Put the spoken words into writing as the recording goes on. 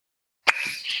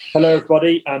Hello,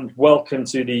 everybody, and welcome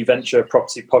to the Venture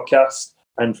Property Podcast.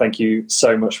 And thank you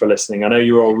so much for listening. I know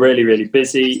you're all really, really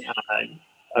busy, and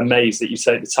I'm amazed that you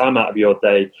take the time out of your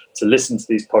day to listen to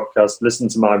these podcasts, listen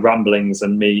to my ramblings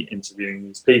and me interviewing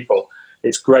these people.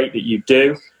 It's great that you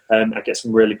do. I get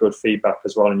some really good feedback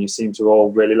as well, and you seem to all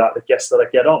really like the guests that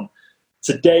I get on.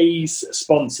 Today's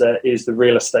sponsor is the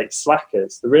Real Estate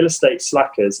Slackers. The Real Estate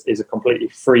Slackers is a completely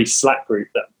free Slack group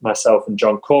that myself and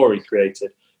John Corey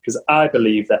created, because I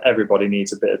believe that everybody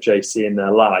needs a bit of JC in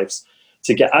their lives.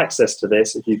 To get access to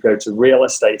this, if you go to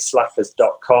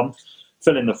realestateslackers.com,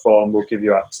 fill in the form, we'll give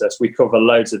you access. We cover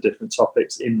loads of different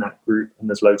topics in that group, and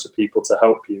there's loads of people to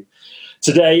help you.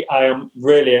 Today, I am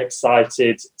really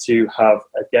excited to have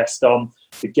a guest on.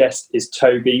 The guest is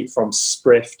Toby from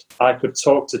Sprift. I could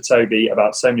talk to Toby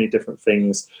about so many different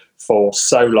things for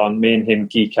so long. Me and him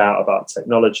geek out about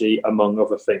technology, among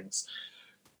other things.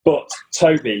 But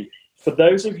Toby, for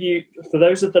those of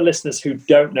the listeners who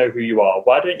don't know who you are,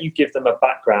 why don't you give them a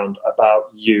background about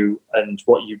you and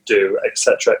what you do,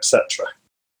 etc., etc.?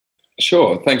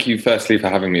 Sure. Thank you, firstly, for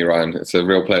having me, Ryan. It's a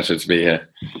real pleasure to be here.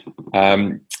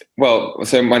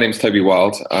 So my name's Toby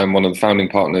Wild. I'm one of the founding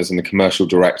partners and the commercial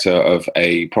director of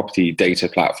a property data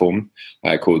platform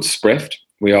called Sprift.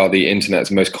 We are the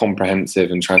internet's most comprehensive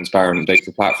and transparent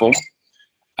data platform.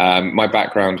 My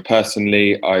background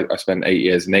personally, I spent 8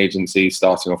 years in agency,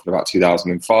 starting off in about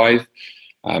 2005,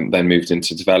 then moved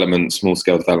into development,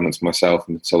 small-scale developments myself,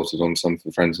 and consulted on some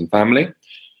for friends and family.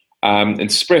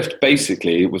 And Sprift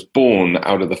basically was born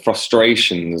out of the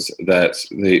frustrations that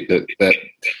the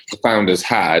founders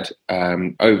had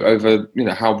over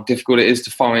how difficult it is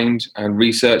to find and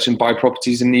research and buy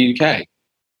properties in the UK.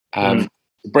 The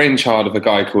brainchild of a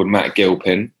guy called Matt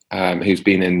Gilpin, who's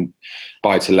been in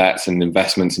buy-to-lets and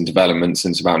investments and development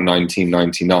since about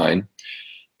 1999.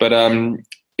 But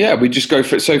we just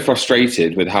so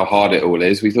frustrated with how hard it all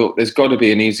is. We thought there's got to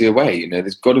be an easier way.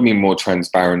 There's got to be more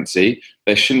transparency.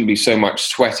 There shouldn't be so much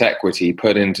sweat equity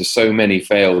put into so many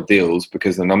failed deals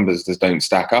because the numbers just don't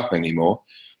stack up anymore.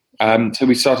 So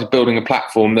we started building a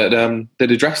platform that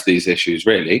addressed these issues,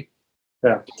 really.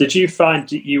 Yeah. Did you find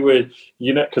that you were,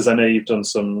 because I know you've done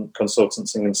some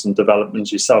consultancy and some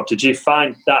developments yourself, did you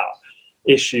find that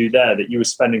issue there, that you were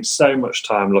spending so much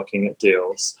time looking at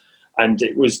deals and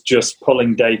it was just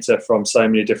pulling data from so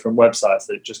many different websites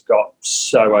that it just got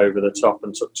so over the top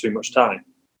and took too much time?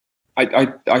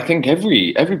 I think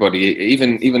everybody,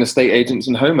 even estate agents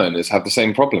and homeowners, have the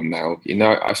same problem now.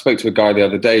 I spoke to a guy the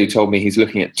other day who told me he's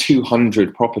looking at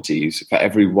 200 properties for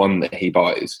every one that he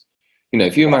buys.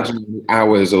 If you imagine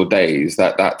hours or days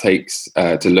that takes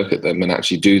to look at them and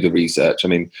actually do the research. I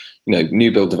mean,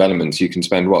 new build developments, you can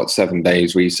spend 7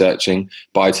 days researching.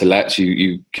 Buy to let,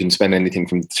 you can spend anything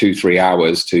from 2-3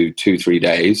 hours to 2-3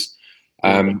 days.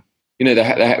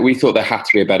 We thought there had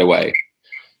to be a better way.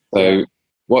 So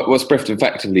what Sprift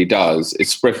effectively does is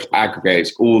Sprift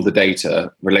aggregates all the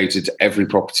data related to every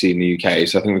property in the UK.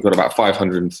 So I think we've got about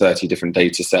 530 different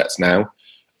data sets now.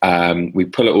 We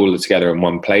pull it all together in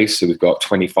one place. So we've got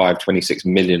 26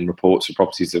 million reports for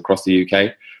properties across the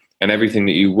UK, and everything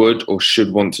that you would or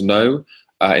should want to know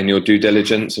in your due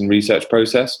diligence and research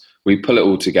process, we pull it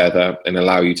all together and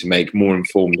allow you to make more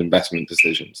informed investment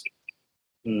decisions.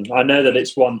 I know that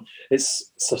it's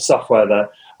a software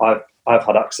that I've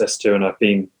had access to, and I've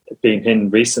been in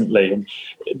recently, and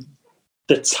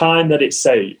the time that it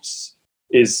saves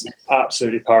is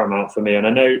absolutely paramount for me. And I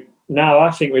know now,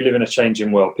 I think we live in a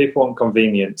changing world. People want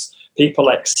convenience. People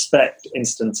expect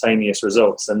instantaneous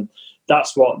results. And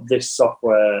that's what this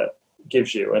software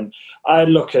gives you. And I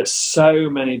look at so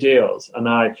many deals, and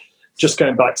just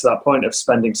going back to that point of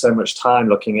spending so much time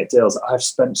looking at deals, I've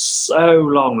spent so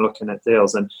long looking at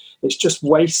deals, and it's just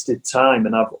wasted time.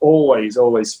 And I've always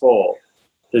thought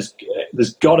there's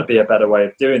got to be a better way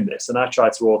of doing this. And I try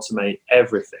to automate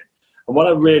everything. And what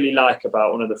I really like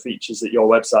about one of the features that your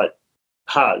website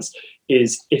has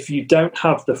is, if you don't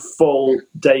have the full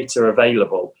data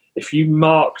available, if you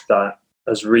mark that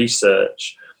as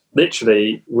research,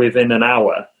 literally within an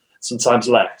hour, sometimes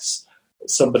less,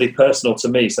 somebody personal to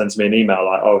me sends me an email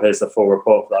like, "Oh, here's the full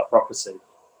report for that property."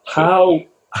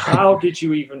 How did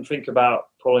you even think about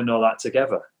pulling all that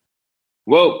together?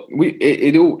 Well,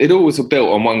 it all was built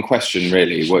on one question,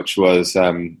 really, which was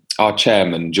our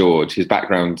chairman, George. His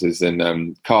background is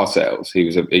in car sales. He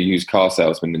was a used car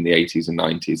salesman in the 80s and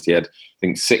 90s. He had, I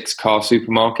think, 6 car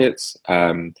supermarkets.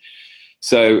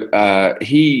 So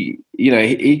he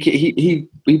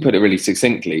put it really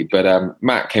succinctly. But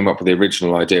Matt came up with the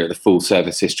original idea of the full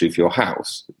service history for your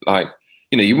house. Like,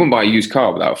 you wouldn't buy a used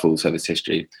car without a full service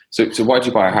history. So why do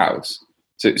you buy a house?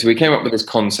 So we came up with this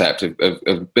concept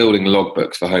of building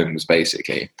logbooks for homes,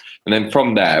 basically. And then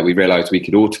from there, we realized we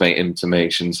could automate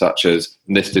information such as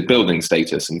listed building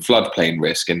status and floodplain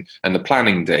risk and the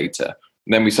planning data.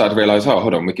 And then we started to realize,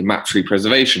 hold on, we can map tree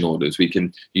preservation orders. We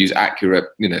can use accurate,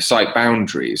 site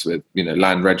boundaries with,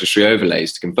 land registry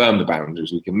overlays to confirm the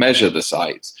boundaries. We can measure the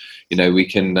sites. We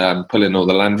can pull in all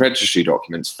the land registry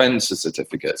documents, fencer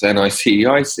certificates, NIC,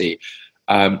 EIC.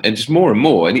 And just more and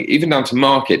more, and even down to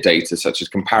market data such as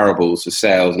comparables for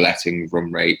sales, letting, room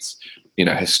rates,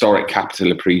 historic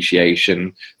capital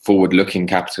appreciation, forward-looking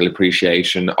capital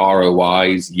appreciation,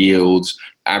 ROIs, yields,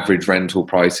 average rental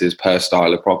prices per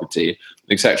style of property,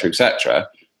 etc., etc.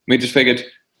 We just figured,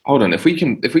 hold on, if we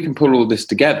can pull all this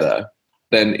together,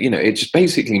 then it just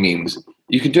basically means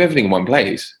you can do everything in one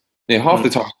place. Half the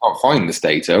time you can't find this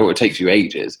data, or it takes you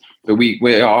ages. But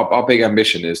our big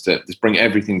ambition is to just bring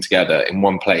everything together in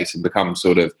one place and become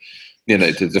sort of, the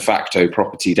de facto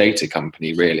property data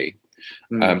company, really.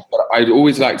 But I'd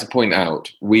always like to point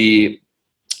out, we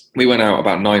went out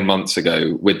about 9 months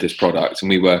ago with this product, and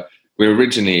we were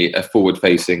originally a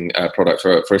forward-facing product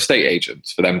for estate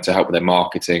agents, for them to help with their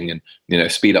marketing and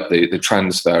speed up the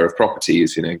transfer of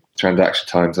properties. Transaction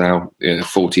times now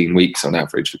 14 weeks on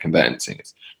average for conveyancing.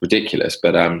 It's ridiculous,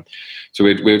 but so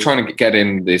we were trying to get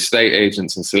in the estate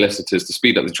agents and solicitors to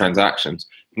speed up the transactions,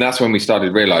 and that's when we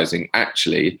started realizing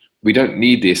actually we don't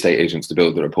need the estate agents to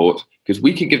build the report, because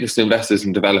we can give this to investors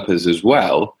and developers as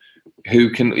well, who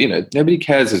can nobody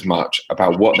cares as much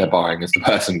about what they're buying as the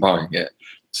person buying it.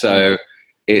 So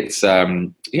it's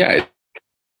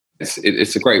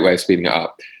it's a great way of speeding it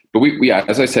up. But we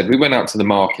as I said, we went out to the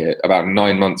market about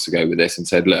 9 months ago with this and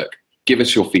said, look, give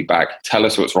us your feedback, tell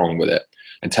us what's wrong with it,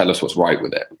 and tell us what's right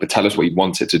with it, but tell us what you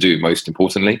want it to do, most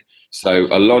importantly. So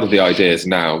a lot of the ideas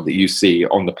now that you see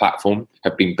on the platform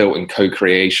have been built in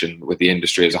co-creation with the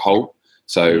industry as a whole.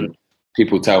 So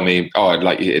people tell me, I'd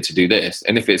like it to do this.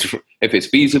 And if it's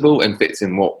feasible and fits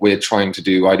in what we're trying to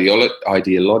do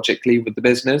ideologically with the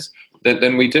business,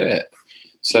 then we do it.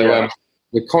 So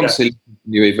we're constantly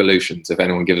new evolutions if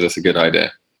anyone gives us a good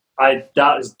idea.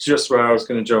 That is just where I was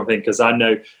going to jump in, because I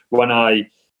know when I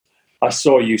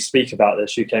saw you speak about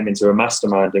this, you came into a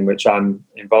mastermind in which I'm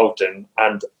involved in,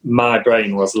 and my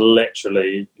brain was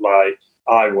literally like,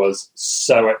 I was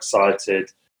so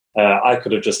excited. I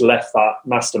could have just left that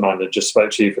mastermind and just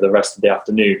spoke to you for the rest of the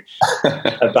afternoon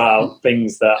about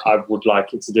things that I would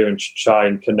like it to do and try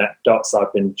and connect dots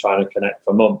I've been trying to connect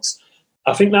for months.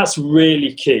 I think that's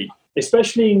really key,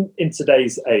 especially in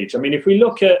today's age. I mean, if we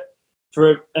look at,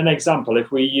 for an example,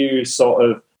 if we use sort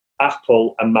of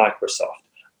Apple and Microsoft,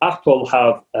 Apple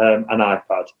have an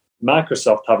iPad.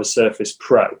 Microsoft have a Surface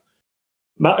Pro.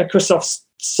 Microsoft's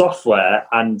software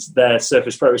and their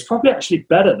Surface Pro is probably actually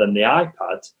better than the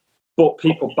iPad, but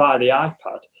people buy the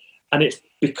iPad. And it's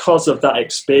because of that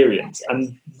experience.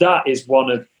 And that is one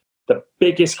of the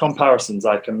biggest comparisons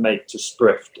I can make to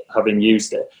Sprift, having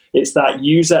used it. It's that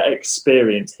user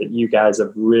experience that you guys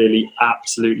have really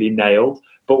absolutely nailed.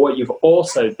 But what you've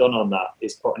also done on that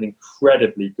is put an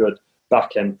incredibly good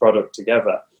back-end product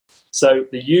together. So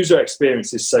the user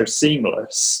experience is so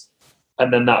seamless,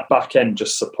 and then that back-end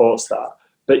just supports that.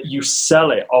 But you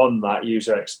sell it on that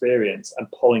user experience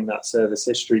and pulling that service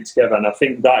history together. And I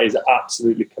think that is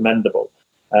absolutely commendable,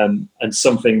 and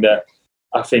something that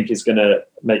I think is going to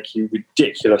make you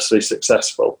ridiculously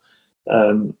successful.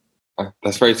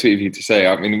 That's very sweet of you to say.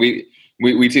 I mean,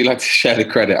 we do like to share the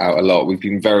credit out a lot. We've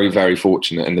been very, very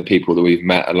fortunate in the people that we've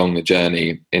met along the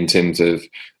journey in terms of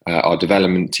our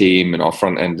development team and our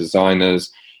front-end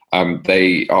designers.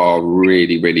 They are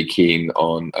really, really keen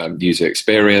on user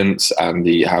experience and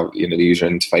the user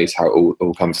interface, how it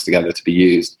all comes together to be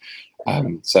used.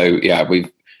 It's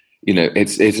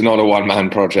not a one-man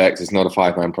project. It's not a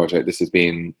five-man project. This has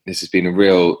been a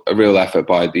real effort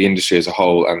by the industry as a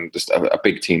whole, and just a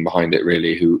big team behind it,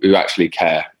 really, who actually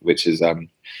care, which is, I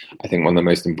think, one of the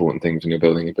most important things when you're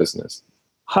building a business.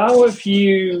 How have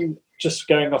you, just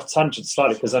going off tangent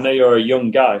slightly, because I know you're a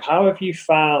young guy, how have you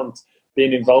found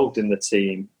being involved in the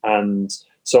team and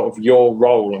sort of your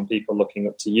role and people looking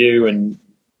up to you and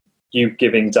you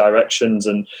giving directions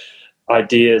and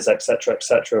ideas, et cetera,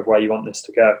 of where you want this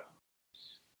to go?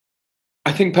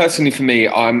 I think personally for me,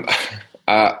 I'm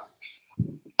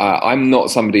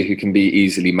not somebody who can be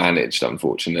easily managed,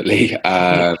 unfortunately.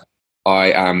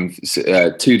 I am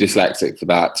too dyslexic for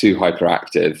that, too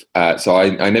hyperactive. So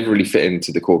I never really fit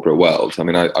into the corporate world. I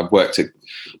mean, I worked at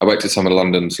some of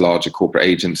London's larger corporate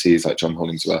agencies like John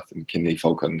Hollingsworth and Kinley,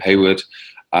 Falcott and Hayward.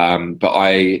 But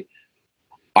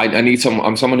I need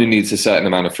I'm someone who needs a certain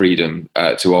amount of freedom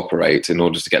to operate in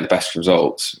order to get the best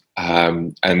results.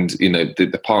 And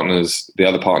the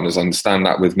other partners understand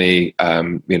that with me. I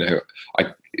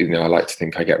like to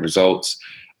think I get results.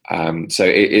 So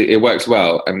it works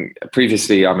well. And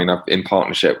previously, I've in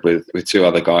partnership with two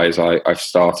other guys. I've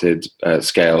started,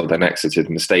 scaled, and exited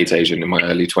an estate agent in my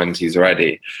early 20s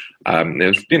already.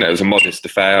 It was a modest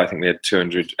affair. I think we had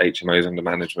 200 HMOs under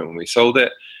management when we sold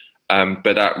it.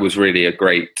 But that was really a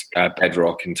great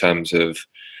bedrock in terms of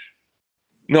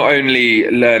not only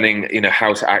learning,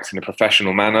 how to act in a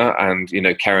professional manner and,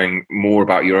 caring more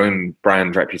about your own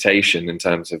brand reputation in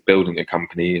terms of building a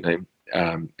company.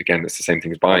 Again, it's the same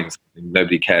thing as buying something.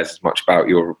 Nobody cares as much about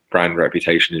your brand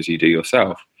reputation as you do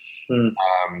yourself.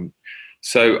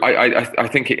 So I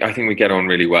think we get on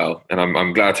really well, and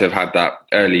I'm glad to have had that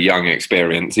early young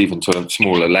experience, even to a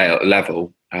smaller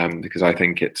level, because I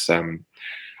think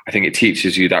it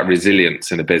teaches you that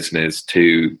resilience in a business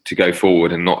to go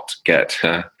forward and not get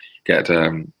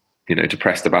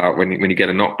depressed about when you get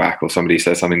a knockback or somebody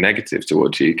says something negative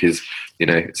towards you, because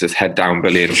it's just head down,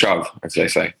 bully and shove, as they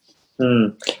say.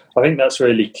 I think that's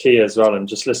really key as well. And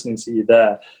just listening to you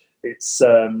there, it's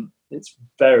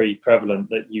very prevalent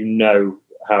that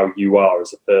how you are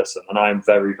as a person, and I'm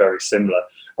very, very similar.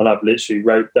 And I've literally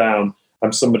wrote down,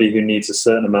 I'm somebody who needs a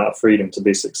certain amount of freedom to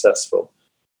be successful.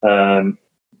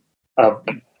 I've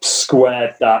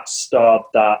squared that, starred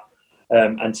that,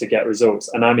 and to get results.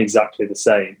 And I'm exactly the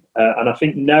same. And I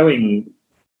think knowing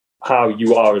how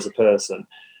you are as a person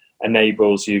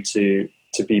enables you to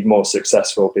be more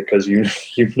successful, because you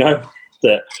know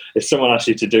that if someone asks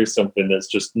you to do something that's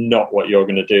just not what you're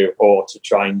going to do, or to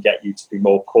try and get you to be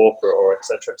more corporate or et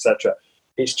cetera,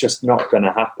 it's just not going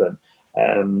to happen.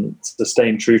 So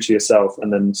staying true to yourself,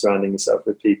 and then surrounding yourself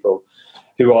with people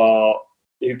who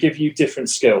give you different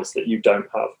skills that you don't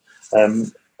have.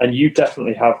 And you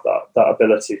definitely have that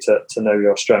ability to know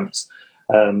your strengths.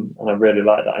 And I really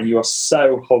like that. And you are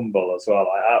so humble as well.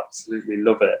 I absolutely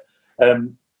love it.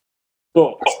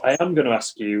 But I am going to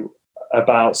ask you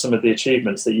about some of the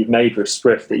achievements that you've made with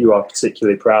Sprift that you are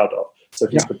particularly proud of. So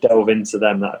if you could delve into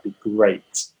them, that'd be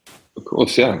great. Of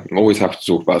course, yeah. I'm always happy to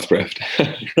talk about Sprift.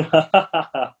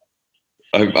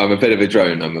 I'm a bit of a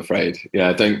drone, I'm afraid.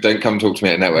 Yeah, don't come talk to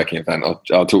me at a networking event.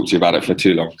 I'll talk to you about it for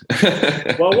too long.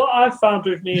 Well, what I've found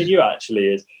with me and you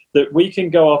actually is that we can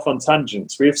go off on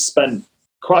tangents. We've spent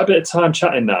quite a bit of time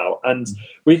chatting now, and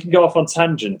we can go off on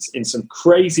tangents in some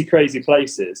crazy, crazy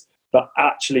places, but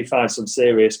actually find some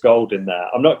serious gold in there.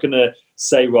 I'm not going to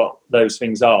say what those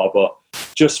things are, but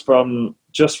just from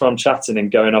chatting and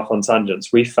going off on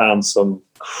tangents, we found some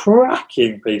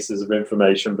cracking pieces of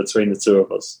information between the two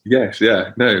of us. Yes,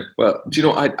 yeah, no. Well, do you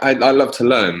know what? I love to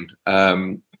learn.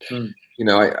 I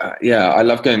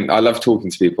love talking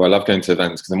to people. I love going to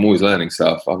events because I'm always learning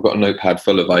stuff. I've got a notepad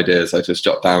full of ideas. I just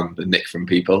jot down and nick from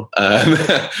people.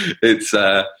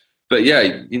 But yeah,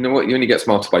 you know what? You only get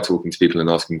smarter by talking to people and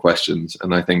asking questions.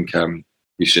 And I think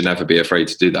you should never be afraid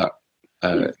to do that.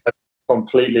 I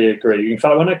completely agree. In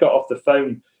fact, when I got off the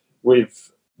phone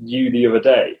with you the other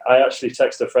day, I actually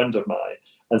texted a friend of mine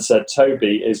and said,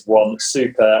 Toby is one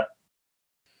super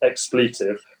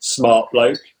expletive, smart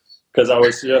bloke. Because I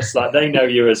was just like, they know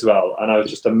you as well. And I was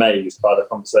just amazed by the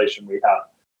conversation we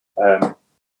had.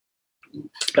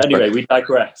 Anyway, we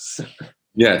digress.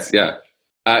 Yes, yeah.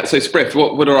 So Sprift,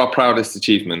 what are our proudest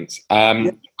achievements?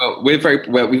 Well,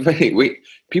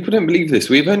 people don't believe this.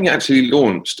 We've only actually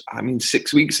launched,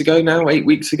 6 weeks ago now, 8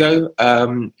 weeks ago.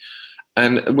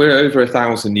 And we're over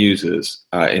 1,000 users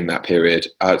in that period.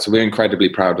 So we're incredibly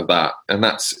proud of that. And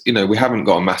that's, we haven't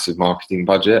got a massive marketing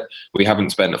budget. We haven't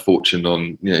spent a fortune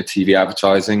on, TV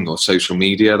advertising or social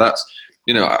media. That's,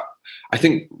 I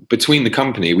think between the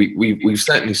company, we've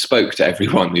certainly spoke to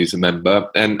everyone who's a member.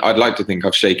 And I'd like to think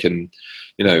I've shaken,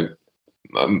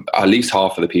 at least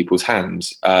half of the people's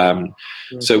hands.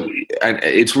 So, and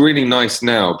it's really nice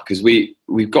now because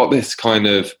we've got this kind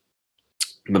of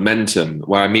momentum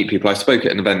where I meet people. I spoke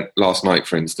at an event last night,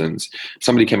 for instance.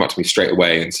 Somebody came up to me straight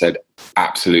away and said,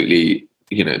 absolutely,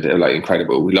 they're like,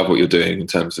 incredible. We love what you're doing in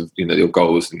terms of, your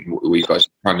goals and what you guys are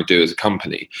trying to do as a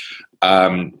company.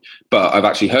 But I've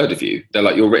actually heard of you. They're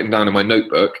like, you're written down in my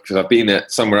notebook because I've been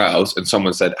at somewhere else and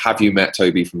someone said, have you met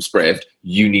Toby from Sprift?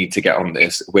 You need to get on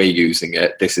this. We're using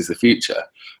it. This is the future.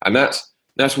 And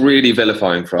that's really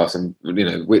vilifying for us. And,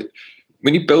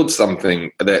 when you build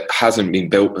something that hasn't been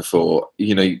built before,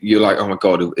 you're like, oh my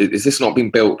God, is this not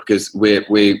being built because we're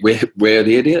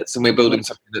the idiots and we're building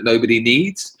something that nobody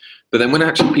needs? But then when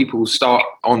actually people start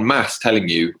en masse telling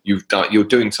you you're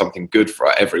doing something good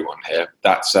for everyone here,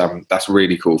 that's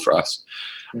really cool for us.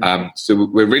 So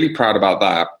we're really proud about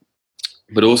that.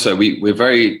 But also, we were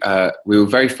very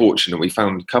fortunate. We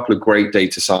found a couple of great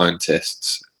data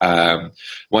scientists.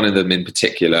 One of them in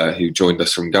particular, who joined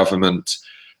us from government,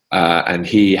 and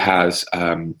he has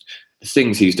the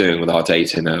things he's doing with our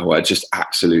data now are just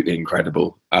absolutely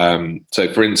incredible.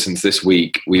 So, for instance, this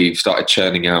week we've started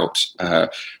churning out,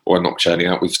 or not churning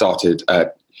out. We've started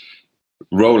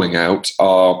rolling out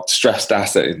our stressed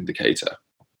asset indicator.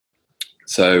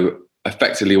 So,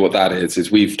 effectively what that is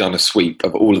we've done a sweep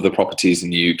of all of the properties in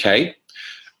the UK,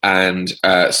 and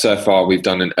so far we've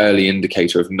done an early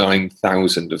indicator of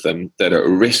 9,000 of them that are at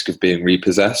risk of being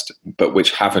repossessed, but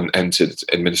which haven't entered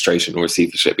administration or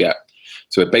receivership yet.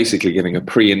 So we're basically giving a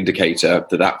pre-indicator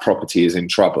that property is in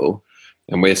trouble,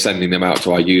 and we're sending them out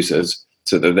to our users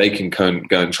so that they can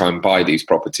go and try and buy these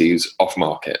properties off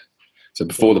market. So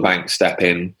before the banks step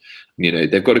in,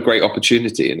 they've got a great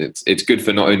opportunity, and it's good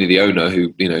for not only the owner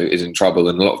who is in trouble,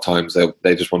 and a lot of times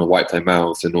they just want to wipe their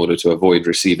mouths in order to avoid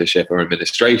receivership or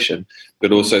administration,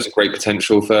 but also it's a great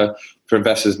potential for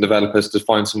investors and developers to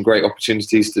find some great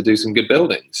opportunities to do some good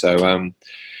building. So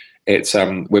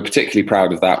we're particularly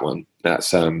proud of that one.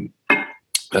 That's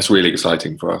really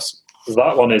exciting for us.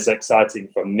 That one is exciting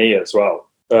for me as well.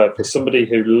 For somebody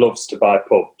who loves to buy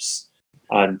pubs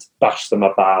and bash them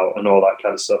about and all that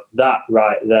kind of stuff, that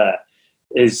right there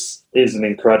is an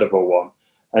incredible one.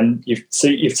 And you've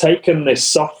taken this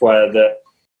software that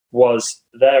was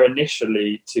there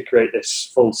initially to create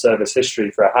this full service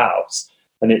history for a house,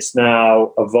 and it's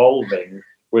now evolving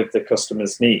with the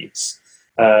customer's needs.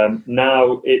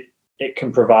 Now it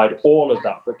can provide all of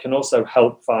that, but can also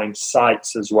help find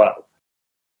sites as well.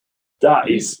 That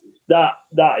is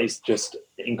just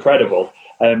incredible,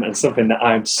 and something that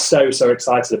I'm so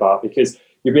excited about, because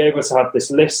you'll be able to have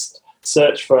this list,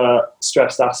 search for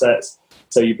stressed assets,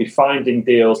 so you'll be finding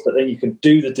deals, but then you can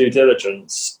do the due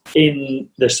diligence in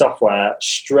the software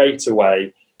straight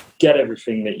away, get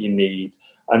everything that you need,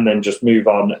 and then just move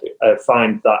on,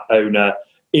 find that owner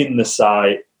in the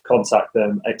site, contact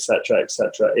them, etc.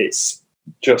 It's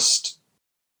just,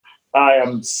 I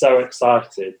am so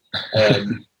excited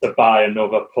to buy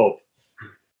another pub.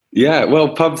 Yeah,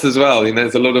 well, pubs as well.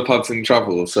 There's a lot of pubs in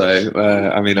trouble. So,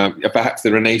 perhaps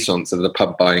the renaissance of the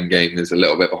pub buying game is a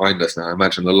little bit behind us now. I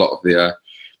imagine a lot of the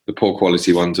poor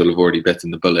quality ones will have already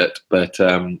bitten the bullet. But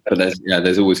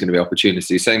there's always going to be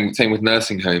opportunities. Same with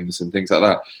nursing homes and things like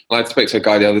that. I spoke to a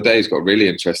guy the other day who's got a really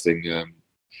interesting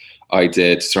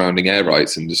idea surrounding air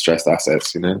rights and distressed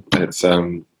assets. It's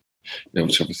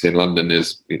which obviously in London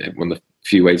is one of the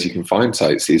few ways you can find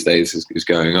sites these days is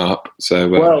going up.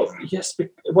 So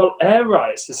air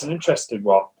rights is an interesting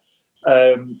one,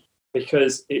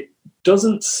 because it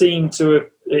doesn't seem to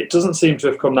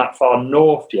have come that far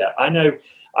north yet. I know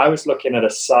I was looking at a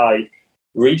site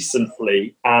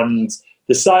recently, and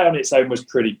the site on its own was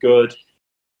pretty good.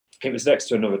 It was next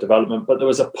to another development, but there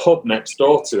was a pub next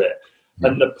door to it,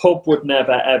 and the pub would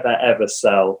never ever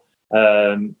sell,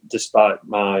 despite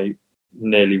my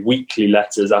nearly weekly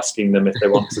letters asking them if they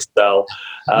want to sell.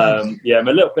 I'm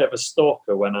a little bit of a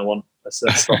stalker when I want a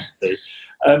certain property.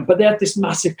 But they had this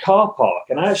massive car park,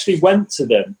 and I actually went to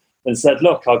them and said,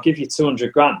 look, I'll give you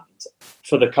 200 grand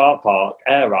for the car park,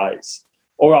 air rights,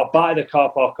 or I'll buy the car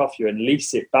park off you and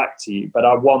lease it back to you, but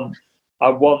I want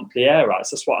the air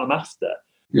rights. That's what I'm after.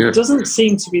 Yeah. It doesn't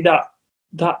seem to be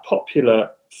that popular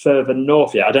further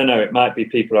north yet. I don't know, it might be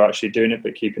people are actually doing it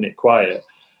but keeping it quiet.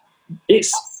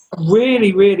 It's a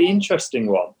really, really interesting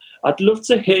one. I'd love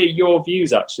to hear your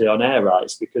views actually on air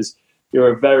rights, because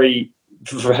you're a very,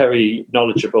 very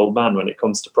knowledgeable man when it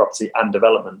comes to property and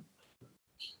development.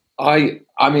 I'm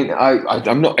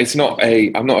not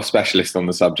a specialist on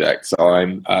the subject, so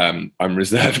I'm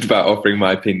reserved about offering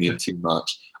my opinion too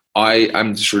much. I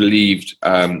am just relieved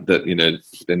that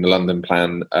in the London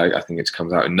plan, I think it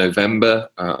comes out in November.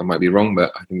 I might be wrong,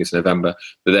 but I think it's November.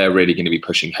 But they're really going to be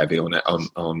pushing heavy on it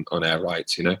on air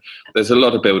rights. There's a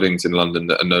lot of buildings in London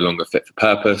that are no longer fit for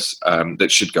purpose, that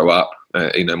should go up.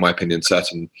 In my opinion,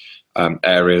 certain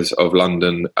areas of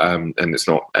London, and it's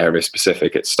not area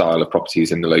specific, it's style of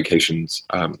properties in the locations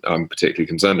I'm particularly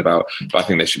concerned about. But I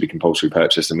think they should be compulsory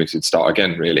purchase, and we should start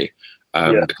again. Really.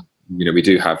 We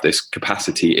do have this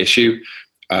capacity issue.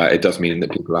 It does mean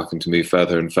that people are having to move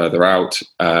further and further out.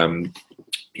 And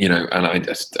I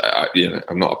just,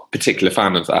 I'm not a particular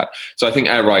fan of that. So I think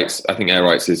air rights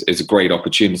is a great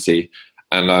opportunity.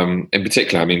 And in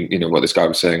particular, what this guy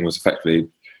was saying was effectively,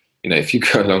 if you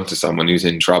go along to someone who's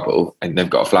in trouble and they've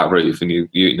got a flat roof, and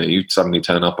you suddenly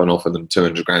turn up and offer them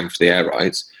 200 grand for the air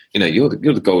rights, you're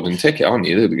the golden ticket, aren't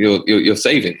you? You're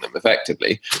saving them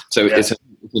effectively. So it's a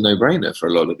no-brainer for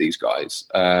a lot of these guys.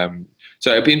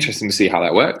 So it'd be interesting to see how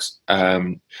that works.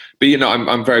 But you know,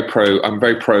 I'm very pro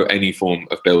any form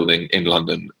of building in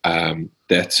London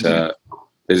that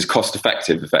is cost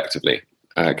effective, effectively,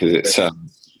 because it's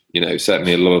you know,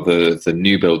 certainly a lot of the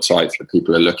new build sites that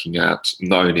people are looking at,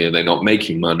 not only are they not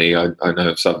making money, I know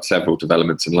of several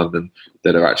developments in London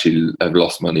that are actually have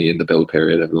lost money in the build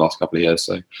period over the last couple of years.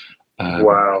 So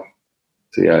Wow.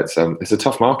 So yeah, it's a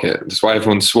tough market. That's why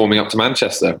everyone's swarming up to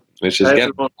Manchester, which is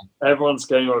everyone's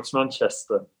going over to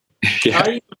Manchester. Yeah. I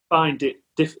even find it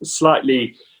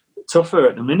slightly tougher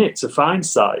at the minute to find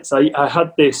sites. I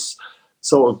had this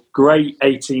sort of great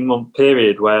 18-month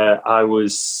period where I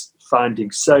was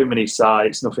finding so many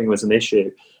sites, nothing was an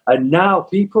issue. And now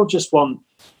people just want,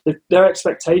 their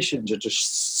expectations are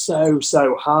just so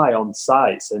high on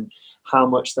sites and how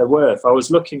much they're worth. I was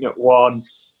looking at one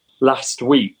last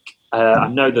week. I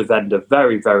know the vendor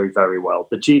very, very, very well.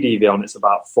 The GDV on it's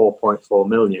about 4.4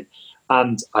 million.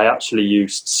 And I actually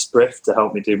used Spriff to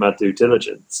help me do my due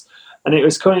diligence. And it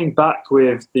was coming back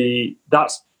with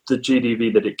that's the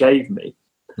GDV that it gave me,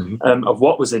 of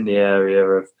what was in the area,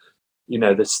 of, you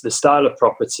know, the style of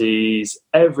properties,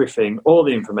 everything, all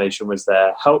the information was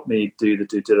there. Helped me do the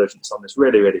due diligence on this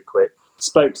really, really quick.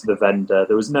 Spoke to the vendor.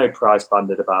 There was no price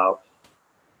banded about.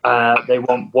 They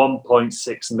want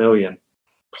 1.6 million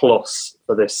plus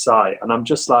for this site. And I'm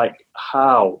just like,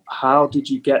 how did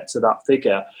you get to that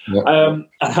figure? Yeah. And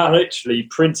I literally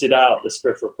printed out the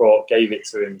Spriff report, gave it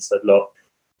to him and said, look,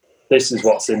 this is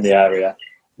what's in the area.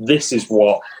 This is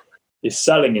what is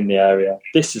selling in the area.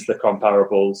 This is the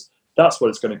comparables. That's what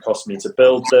it's going to cost me to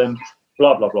build them,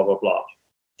 blah, blah, blah, blah, blah.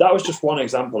 That was just one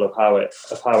example of how it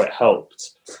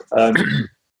helped. And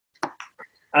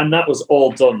that was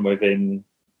all done within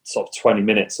sort of 20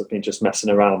 minutes of me just messing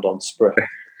around on Spriff.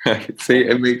 See,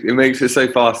 it makes it so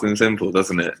fast and simple,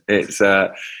 doesn't it?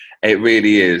 It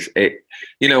really is.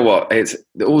 You know what? It's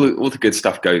all the good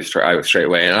stuff goes straight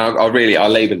away. And I'll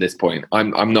labour this point.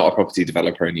 I'm not a property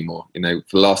developer anymore. You know,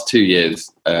 for the last 2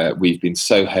 years, we've been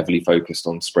so heavily focused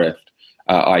on Spriff.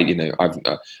 I'm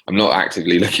not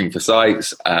actively looking for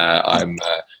sites. We're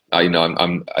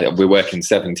working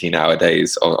 17-hour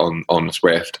days on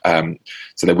Spriff,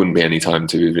 so there wouldn't be any time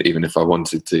to, even if I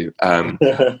wanted to.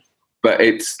 But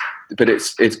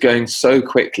it's going so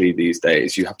quickly these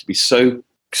days. You have to be so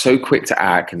quick to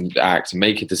act and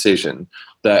make a decision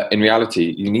that in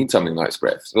reality you need something like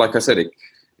Spriff. Like I said, you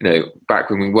know, back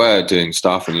when we were doing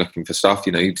stuff and looking for stuff,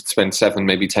 you know, you'd spend 7,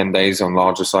 maybe 10 days on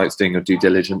larger sites doing your due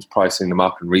diligence, pricing them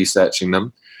up and researching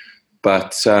them.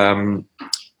 But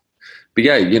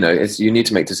yeah, you know, you need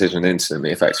to make decisions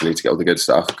instantly, effectively, to get all the good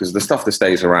stuff, because the stuff that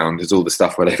stays around is all the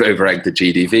stuff where they've over-egged the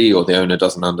GDV, or the owner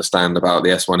doesn't understand about the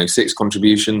S106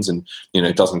 contributions and, you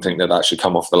know, doesn't think that should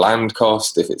come off the land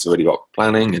cost if it's already got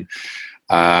planning,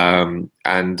 or,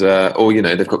 you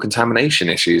know, they've got contamination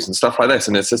issues and stuff like this.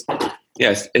 And it's just,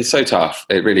 yes, it's so tough.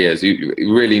 It really is. You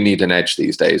really need an edge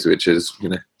these days, which is, you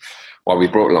know, why we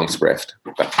brought along Spriff.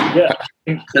 Yeah, I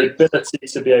think the ability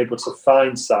to be able to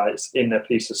find sites in a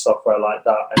piece of software like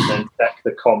that and then check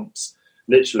the comps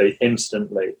literally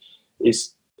instantly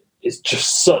is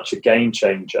just such a game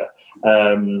changer.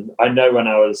 I know when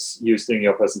I was doing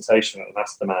your presentation at the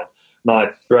Mastermind,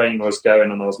 my brain was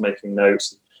going and I was making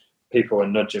notes. People were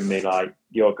nudging me like,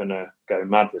 you're going to go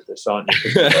mad with this, aren't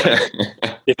you?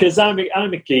 Because I'm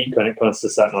a geek when it comes to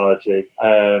technology.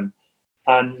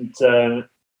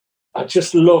 I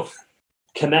just love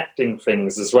connecting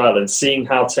things as well and seeing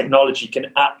how technology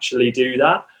can actually do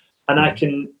that. And I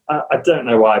don't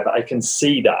know why, but I can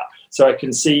see that. So I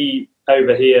can see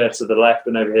over here to the left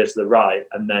and over here to the right,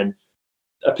 and then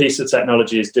a piece of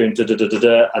technology is doing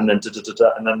da-da-da-da-da, and then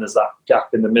da-da-da-da, and then there's that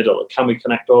gap in the middle. Can we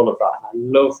connect all of that? And I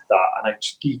love that, and I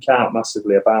just geek out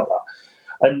massively about that.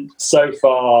 And so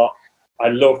far, I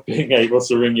love being able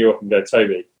to ring you up and go,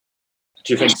 Toby,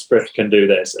 do you think Spriff can do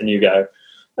this? And you go,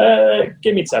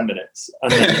 give me 10 minutes.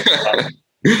 And then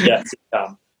yes, it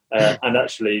can. And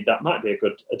actually, that might be a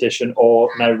good addition.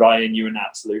 Or, no, Ryan, you're an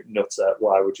absolute nutter.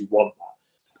 Why would you want that?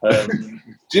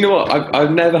 Do you know what? I've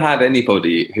never had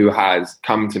anybody who has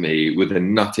come to me with a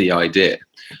nutty idea.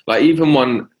 Like, even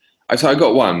one, so I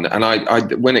got one, and I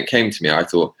when it came to me, I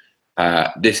thought,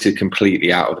 this is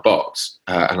completely out of the box.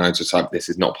 And I just like, this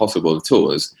is not possible at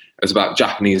all. It was about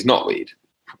Japanese knotweed.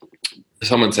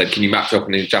 Someone said, can you match up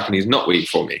a Japanese knotweed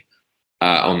for me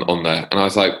on there? And I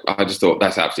was like, I just thought,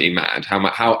 that's absolutely mad.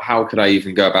 How could I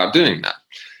even go about doing that?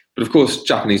 But of course,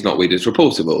 Japanese knotweed is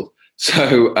reportable.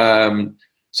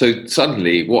 So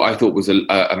suddenly, what I thought was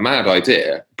a mad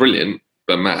idea, brilliant,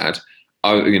 but mad,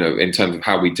 in terms of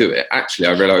how we do it, actually,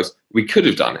 I realised we could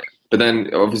have done it. But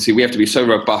then obviously we have to be so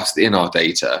robust in our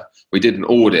data. We did an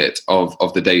audit of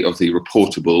the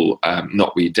reportable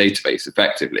Knotweed database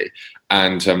effectively,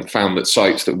 and found that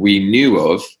sites that we knew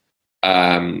of,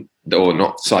 or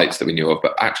not sites that we knew of,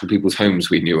 but actual people's homes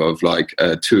we knew of, like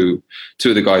two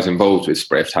of the guys involved with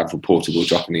Sprift have reportable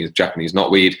Japanese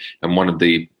knotweed, and one of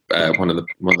the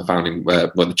founding,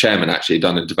 the chairman actually had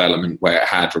done a development where it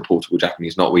had reportable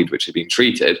Japanese knotweed which had been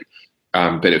treated,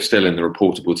 but it was still in the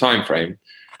reportable time frame.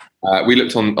 We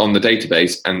looked on the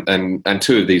database, and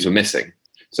two of these were missing.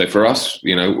 So for us,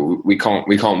 we can't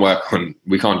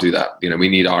do that. We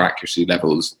need our accuracy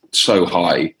levels so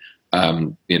high.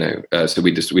 So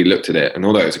we looked at it, and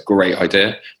although it's a great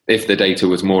idea, if the data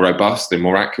was more robust and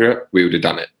more accurate, we would have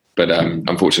done it. But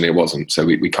unfortunately, it wasn't. So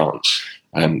we can't.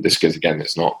 This because again,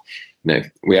 it's not.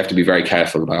 We have to be very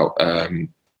careful about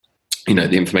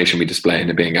the information we display and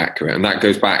it being accurate. And that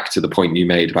goes back to the point you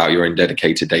made about your own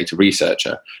dedicated data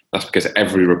researcher. That's because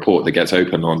every report that gets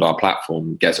opened on our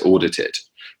platform gets audited.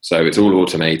 So it's all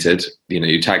automated.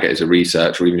 You tag it as a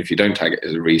research, or even if you don't tag it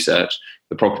as a research,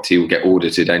 the property will get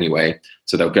audited anyway.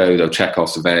 So they'll check our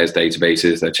surveyors'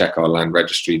 databases, they'll check our land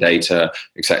registry data,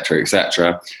 et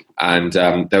cetera, and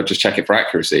they'll just check it for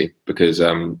accuracy because,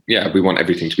 we want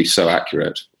everything to be so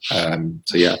accurate.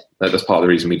 That's part of the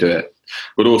reason we do it.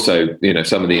 But also,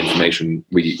 some of the information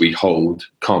we hold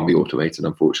can't be automated,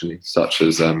 unfortunately, such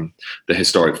as the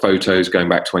historic photos going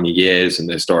back 20 years and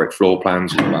the historic floor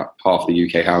plans. About half the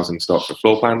UK housing stock for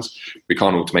floor plans. We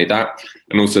can't automate that.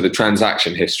 And also the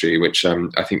transaction history, which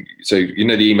I think, so the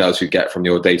emails you get from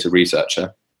your data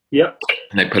researcher. Yep.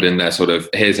 And they put in there sort of,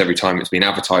 here's every time it's been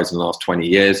advertised in the last 20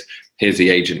 years. Here's the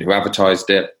agent who advertised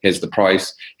it. Here's the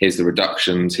price. Here's the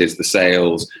reductions. Here's the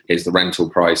sales. Here's the rental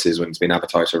prices when it's been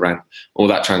advertised for rent. All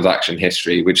that transaction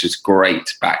history, which is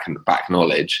great back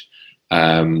knowledge.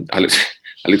 I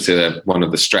looked at one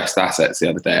of the stressed assets the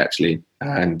other day, actually,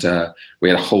 and we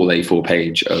had a whole A4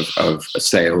 page of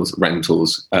sales,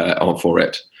 rentals for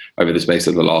it over the space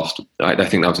of the last, I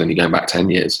think that was only going back 10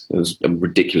 years. It was a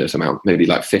ridiculous amount, maybe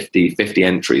like 50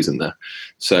 entries in there.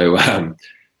 So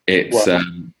it's, wow.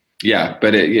 We have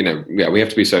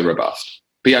to be so robust.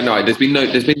 But there's been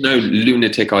no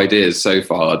lunatic ideas so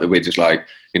far that we're just like,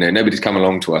 nobody's come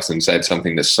along to us and said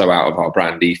something that's so out of our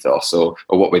brand ethos or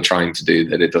what we're trying to do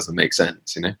that it doesn't make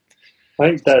sense, I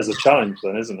think there's a challenge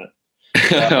then, isn't it?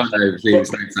 Oh, no, please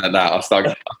don't say that. I'll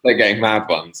start getting mad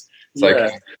ones. It's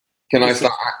like, can I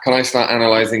start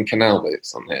analysing canal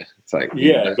boots on here? It's like,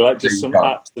 just some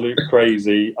absolute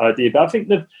crazy idea. But I think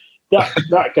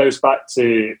that goes back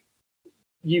to,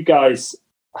 you guys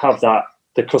have that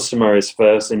the customer is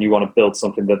first and you want to build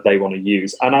something that they want to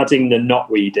use. And adding the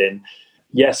knotweed in,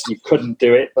 yes, you couldn't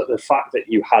do it, but the fact that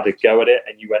you had a go at it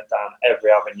and you went down every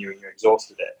avenue and you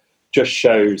exhausted it just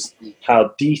shows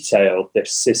how detailed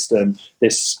this system,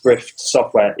 this Sprift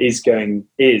software is going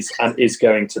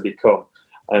to become.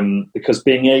 Because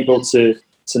being able to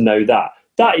know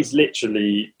that is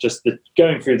literally just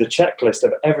going through the checklist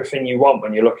of everything you want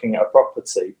when you're looking at a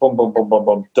property. Boom, boom, boom, boom,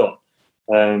 boom, done.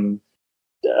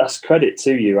 That's credit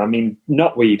to you. I mean,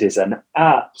 knotweed is an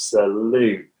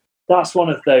absolute. That's one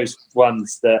of those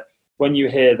ones that when you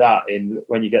hear that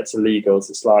when you get to legals,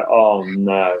 it's like, oh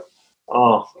no,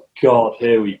 oh God,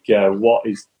 here we go. What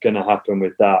is going to happen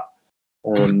with that?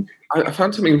 I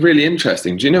found something really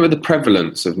interesting. Do you know where the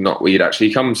prevalence of knotweed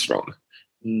actually comes from?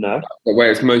 No.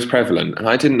 Where it's most prevalent. And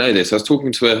I didn't know this. I was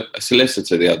talking to a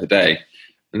solicitor the other day,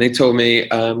 and they told me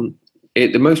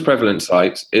the most prevalent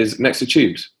site is next to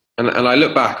tubes. And I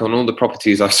look back on all the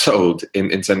properties I sold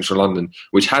in central London,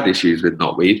 which had issues with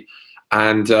knotweed.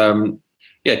 And 2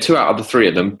 out of the 3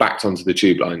 of them backed onto the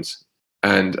tube lines.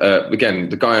 And again,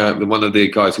 one of the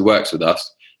guys who works with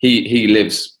us, he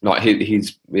lives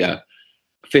he's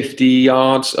 50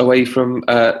 yards away from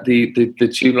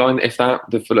the tube line, if that,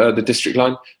 the district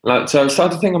line. So I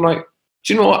started to think, I'm like,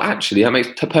 do you know what? Actually, that makes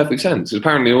perfect sense.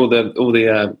 Apparently, all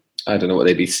the I don't know what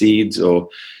they'd be, seeds or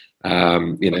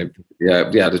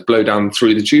just blow down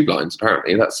through the tube lines.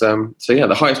 Apparently, that's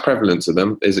the highest prevalence of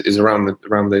them is around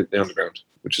the underground,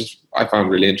 which is I found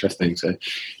really interesting. So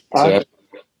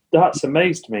that's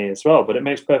amazed me as well. But it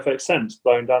makes perfect sense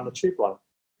blowing down the tube line.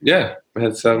 Yeah,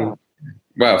 it's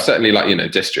well, certainly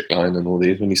district line and all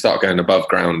these. When you start going above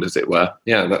ground, as it were,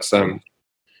 that's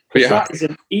that is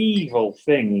an evil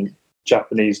thing.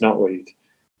 Japanese knotweed.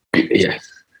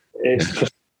 It's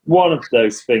just one of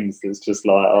those things that's just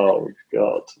like, oh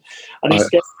God, and it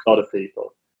scares a lot of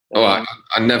people. I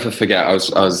never forget. I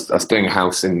was doing a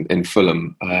house in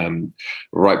Fulham,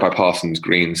 right by Parsons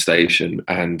Green Station,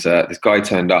 and this guy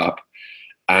turned up,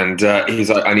 And he's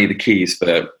like, I need the keys for,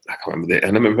 I can't remember I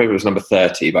remember it was number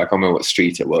 30, but I can't remember what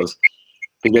street it was.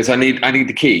 He goes, I need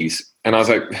the keys. And I was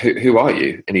like, who are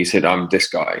you? And he said, I'm this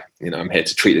guy. I'm here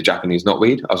to treat the Japanese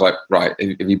knotweed. I was like, right,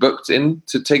 have you booked in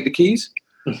to take the keys?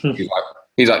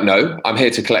 He's like, no, I'm here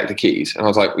to collect the keys. And I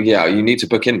was like, well, yeah, you need to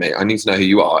book in, mate. I need to know who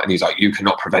you are. And he's like, you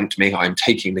cannot prevent me. I'm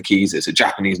taking the keys. It's a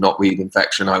Japanese knotweed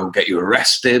infection. I will get you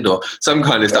arrested or some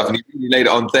kind of stuff. And he laid it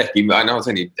on thick. I know I was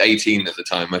only 18 at the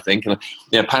time, I think. And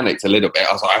I panicked a little bit.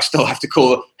 I was like, I still have to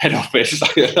call head office.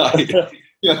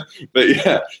 Yeah, but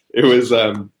yeah, it was.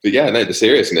 But yeah, no, the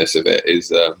seriousness of it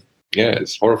is.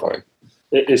 It's horrifying.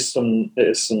 It is some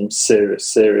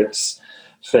serious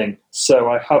thing. So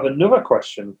I have another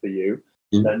question for you.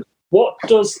 Then, what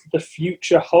does the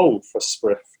future hold for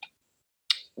Sprift?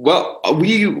 Well,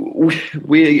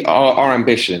 our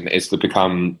ambition is to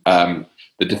become the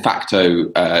de facto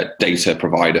data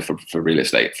provider for real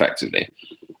estate. Effectively,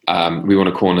 we want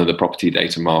to corner the property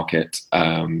data market.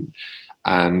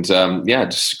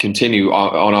 Just continue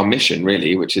on our mission,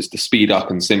 really, which is to speed up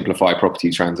and simplify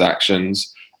property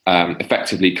transactions,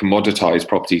 effectively commoditize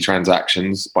property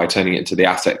transactions by turning it into the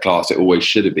asset class it always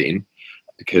should have been.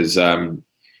 Because,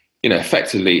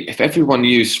 effectively, if everyone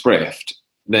used Sprift,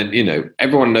 then,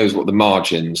 everyone knows what the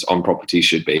margins on property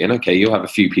should be. And, okay, you'll have a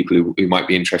few people who might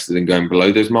be interested in going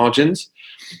below those margins.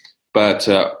 But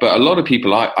a lot of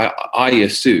people, I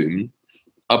assume,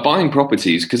 are buying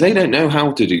properties because they don't know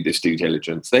how to do this due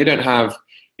diligence. They don't have,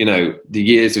 the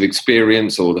years of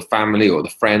experience or the family or the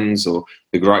friends or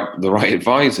the right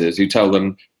advisors who tell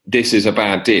them this is a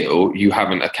bad deal. You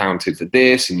haven't accounted for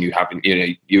this, and you haven't,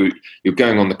 you're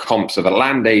going on the comps of a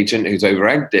land agent who's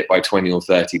over-egged it by 20 or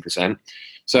 30%.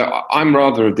 So I'm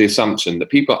rather of the assumption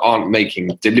that people aren't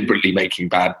deliberately making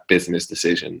bad business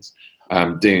decisions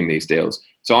doing these deals.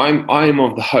 So I'm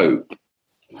of the hope.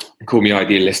 Call me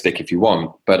idealistic if you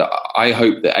want, but I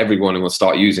hope that everyone will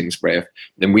start using Sprift.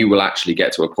 Then we will actually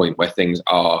get to a point where things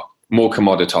are more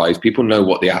commoditized. People know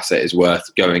what the asset is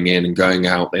worth going in and going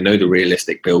out. They know the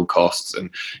realistic build costs and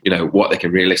what they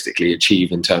can realistically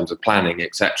achieve in terms of planning,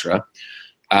 etc.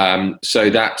 So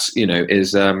that's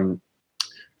is.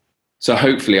 So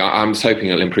hopefully, I'm just hoping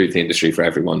it'll improve the industry for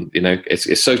everyone.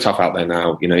 It's so tough out there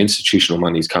now. Institutional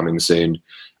money's coming soon.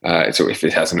 If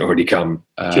it hasn't already come.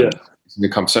 It's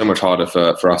become so much harder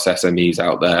for us SMEs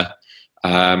out there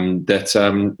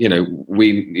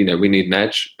we need an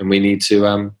edge, and we need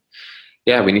to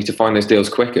find those deals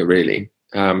quicker, really.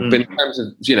 But in terms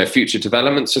of future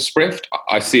developments of Sprift,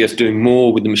 I see us doing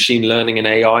more with the machine learning and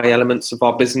AI elements of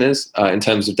our business in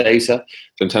terms of data,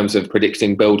 so in terms of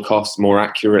predicting build costs more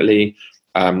accurately.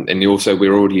 And also,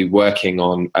 we're already working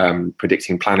on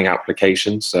predicting planning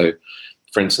applications. So,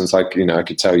 for instance, I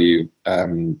could tell you.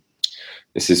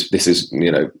 This is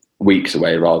weeks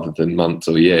away rather than months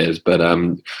or years, but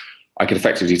I could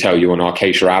effectively tell you on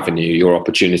Acacia Avenue your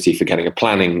opportunity for getting a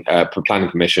planning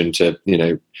permission to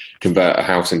convert a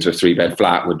house into a 3-bed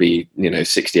flat would be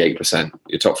 68%.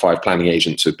 Your top 5 planning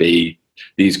agents would be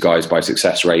these guys by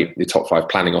success rate, your top 5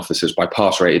 planning officers by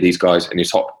pass rate of these guys, and your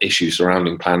top issues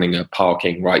surrounding planning are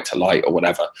parking, right to light, or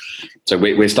whatever. So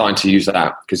we're starting to use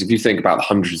that, because if you think about the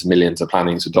hundreds of millions of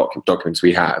plannings of documents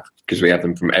we have, because we have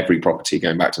them from every property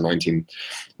going back to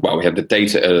we have the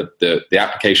data, the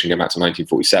application going back to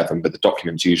 1947, but the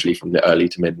documents usually from the early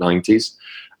to mid 90s.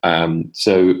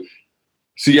 So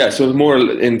more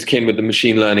in kin with the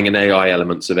machine learning and AI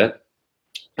elements of it.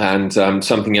 And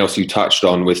something else you touched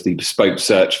on was the bespoke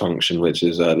search function, which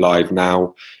is live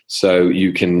now. So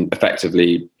you can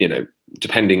effectively,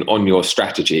 depending on your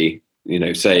strategy,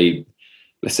 let's say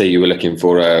you were looking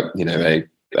for an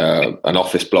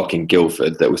office block in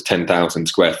Guildford that was 10,000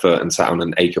 square foot and sat on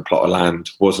an acre plot of land,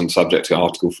 wasn't subject to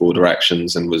Article 4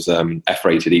 directions, and was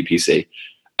F-rated EPC.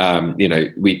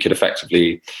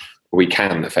 We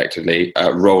can effectively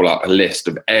roll up a list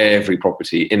of every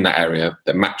property in that area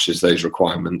that matches those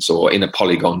requirements, or in a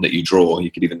polygon that you draw. You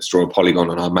could even draw a polygon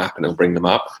on our map and it'll bring them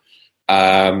up.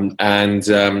 So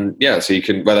you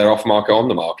can, whether off market or on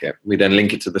the market, we then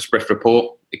link it to the Sprift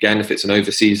report. Again, if it's an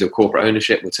overseas or corporate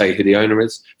ownership, we'll tell you who the owner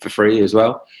is for free as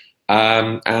well.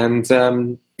 You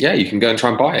can go and try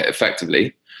and buy it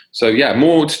effectively. So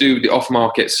more to do with the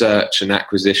off-market search and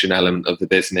acquisition element of the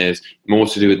business, more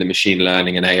to do with the machine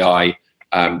learning and AI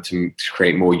to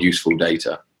create more useful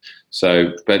data.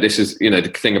 So, but this is, the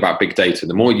thing about big data,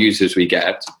 the more users we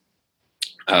get,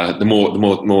 the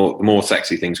more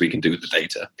sexy things we can do with the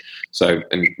data. So,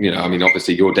 and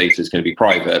obviously your data is going to be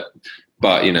private,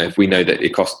 but if we know that it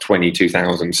costs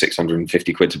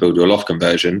 22,650 quid to build your loft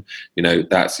conversion,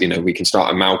 that's we can start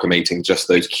amalgamating just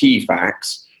those key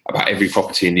facts about every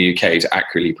property in the UK to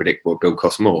accurately predict what build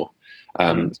costs more.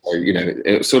 So, you know,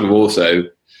 it sort of also,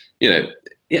 you know,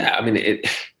 yeah, I mean,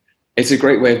 it's a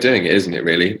great way of doing it, isn't it,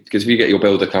 really? Because if you get your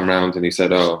builder come round and he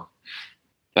said, oh,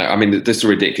 I mean, this is a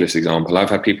ridiculous example. I've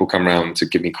had people come round to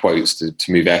give me quotes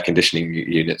to move air conditioning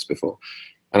units before.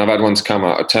 And I've had ones turn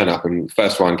up, and the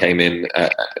first one came in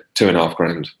at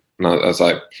 $2,500. And I was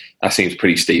like, that seems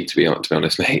pretty steep, to be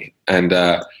honest, mate. And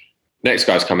next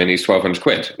guy's come in, he's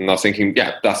 £1,200. And I was thinking,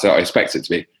 yeah, that's what I expect it to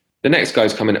be. The next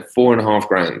guy's come in at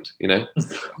 $4,500, you know?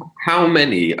 How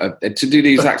many, to do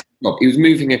the exact job, he was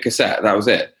moving a cassette, that was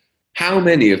it. How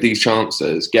many of these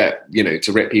chancers get, you know,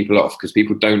 to rip people off because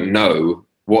people don't know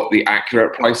what the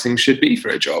accurate pricing should be for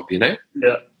a job, you know?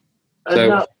 Yeah. And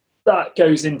so, that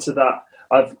goes into that.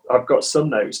 I've got some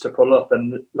notes to pull up,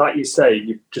 and like you say,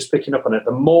 you're just picking up on it.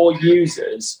 The more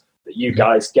users that you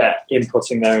guys get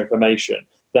inputting their information,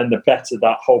 then the better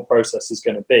that whole process is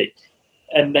going to be.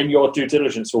 And then your due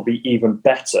diligence will be even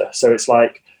better. So it's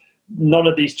like none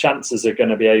of these chances are going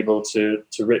to be able to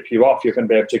rip you off. You're going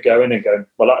to be able to go in and go,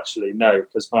 well, actually, no,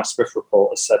 because my SPRIFT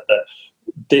report has said that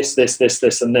this,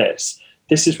 and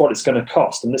this is what it's going to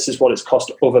cost, and this is what it's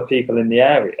cost other people in the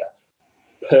area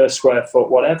per square foot,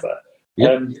 whatever.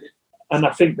 Yep. And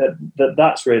I think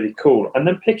that's really cool. And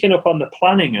then picking up on the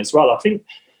planning as well, I think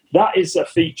that is a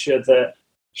feature that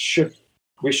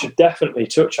we should definitely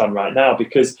touch on right now,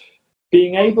 because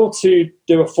being able to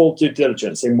do a full due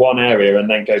diligence in one area and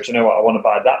then go, do you know what, I want to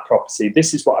buy that property,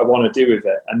 this is what I want to do with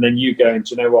it. And then you go, do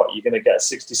you know what, you're going to get a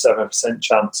 67%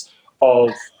 chance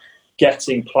of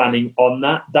getting planning on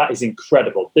that. That is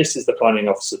incredible. This is the planning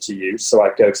officer to use. So I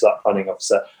go to that planning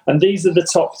officer. And these are the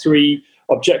top 3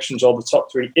 objections or the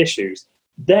top 3 issues.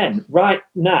 Then right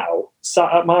now,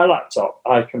 sat at my laptop,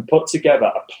 I can put together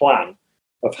a plan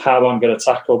of how I'm going to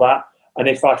tackle that. And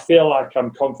if I feel like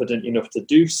I'm confident enough to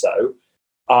do so,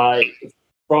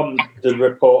 from the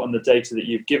report and the data that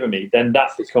you've given me, then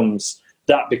that becomes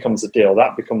a deal.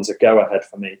 That becomes a go-ahead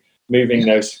for me. Moving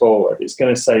those forward, it's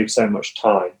going to save so much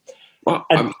time. Well,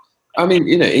 I mean,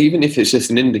 you know, even if it's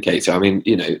just an indicator, I mean,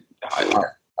 you know, I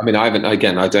haven't.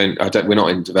 Again, I don't. We're not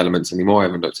in developments anymore. I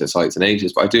haven't looked at sites in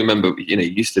ages, but I do remember, you know,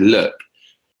 you used to look,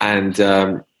 and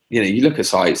you know, you look at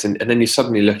sites, and then you're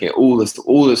suddenly looking at all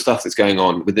the stuff that's going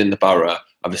on within the borough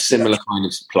of a similar kind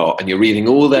of plot, and you're reading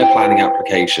all their planning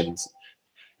applications.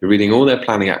 You're reading all their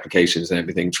planning applications and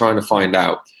everything, trying to find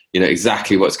out, you know,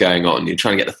 exactly what's going on. You're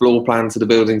trying to get the floor plans to the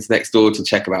buildings next door to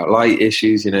check about light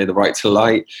issues, you know, the right to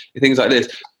light, things like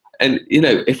this. And, you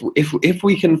know, if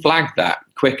we can flag that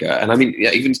quicker, and I mean,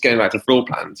 yeah, even just going back to floor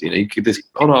plans, you know, you could just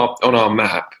on our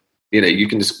map, you know, you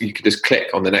could just click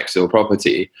on the next door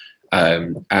property,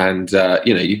 and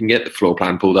you know, you can get the floor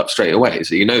plan pulled up straight away,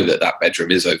 so you know that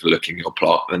bedroom is overlooking your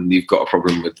plot, and you've got a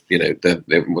problem with, you know,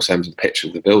 the pitch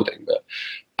of the building. But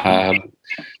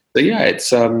so yeah, it's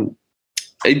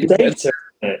data.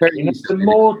 You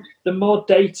know, the more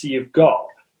data you've got,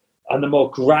 and the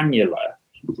more granular,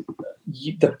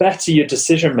 the better your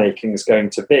decision making is going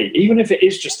to be. Even if it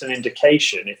is just an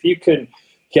indication, if you can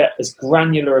get as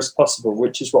granular as possible,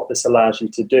 which is what this allows you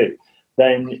to do,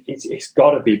 then it's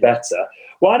got to be better.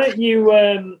 Why don't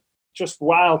you just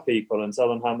wow people and tell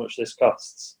them how much this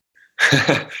costs?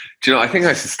 Do you know, I think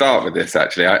I should start with this,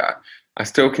 actually. I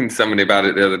was talking to somebody about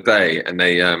it the other day, and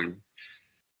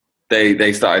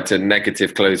they started to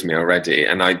negative close me already,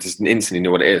 and I just instantly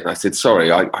knew what it is. And I said,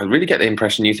 sorry, I really get the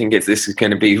impression you think this is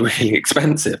going to be really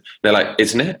expensive. They're like,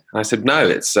 isn't it? And I said, no,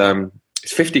 it's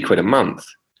 £50 a month.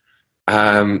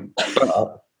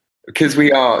 But because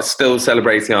we are still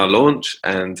celebrating our launch,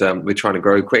 and we're trying to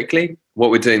grow quickly, what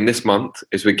we're doing this month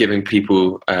is we're giving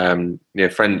people, you know,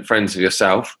 friends of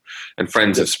yourself and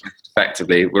friends of SPRIFT,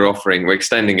 effectively, we're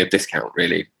extending a discount,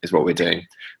 really, is what we're doing.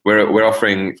 We're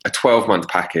offering a 12-month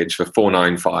package for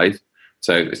 $495,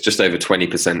 so it's just over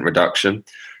 20% reduction.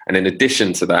 And in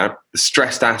addition to that, the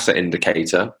stressed asset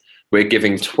indicator, we're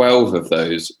giving 12 of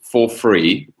those for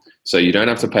free, so you don't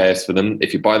have to pay us for them.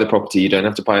 If you buy the property, you don't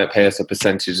have to pay us a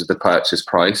percentage of the purchase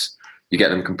price. You get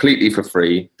them completely for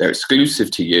free. They're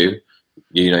exclusive to you.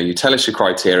 You know, you tell us your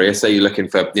criteria. Say you're looking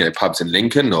for, you know, pubs in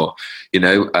Lincoln, or, you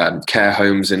know, care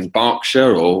homes in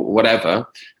Berkshire or whatever,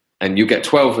 and you get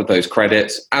 12 of those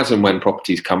credits as and when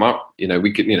properties come up. You know,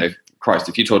 we could, you know, Christ,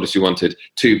 if you told us you wanted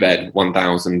 2-bed,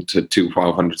 1,000 to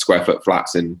 2,500 square foot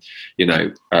flats in, you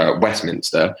know,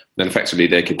 Westminster, then effectively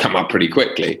they could come up pretty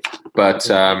quickly. But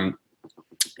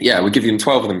yeah, we give you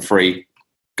 12 of them free.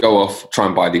 Go off, try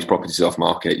and buy these properties off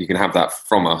market. You can have that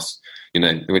from us, you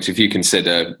know, which if you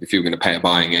consider, if you're going to pay a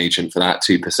buying agent for that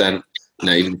 2%,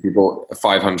 even if you bought a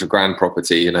 500 grand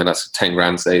property, that's a 10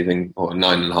 grand saving or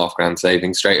 9.5 grand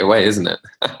saving straight away, isn't it?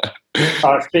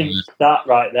 I think that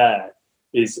right there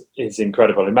is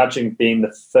incredible. Imagine being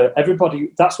the first.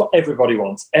 Everybody, that's what everybody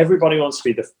wants. Everybody wants to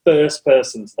be the first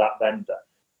person to that vendor.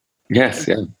 Yes,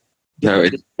 yeah. No,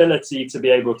 the ability to be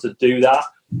able to do that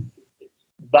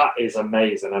is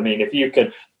amazing. I mean, if you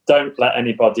can, don't let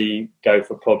anybody go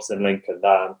for pubs in Lincoln.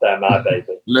 They're my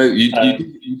baby. No, you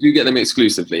do get them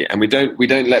exclusively, and we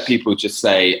don't let people just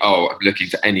say, "Oh, I'm looking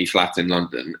for any flat in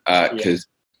London," because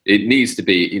it needs to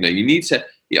be. You need to.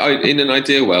 In an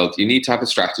ideal world, you need to have a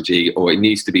strategy, or it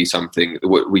needs to be something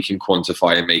that we can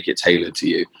quantify and make it tailored to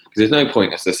you. Because there's no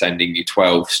point us sending you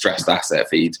 12 stressed asset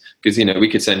feeds. Because we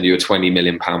could send you a £20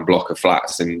 million block of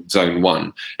flats in Zone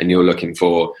 1, and you're looking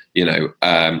for a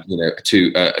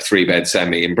 3-bed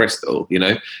semi in Bristol.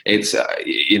 It's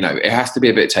it has to be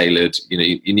a bit tailored.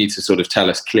 You need to sort of tell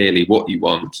us clearly what you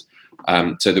want,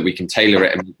 so that we can tailor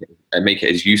it and make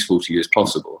it as useful to you as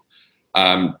possible.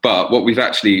 But what we've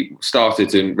actually started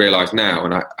to realise now,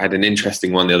 and I had an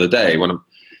interesting one the other day, one of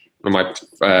my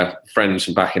friends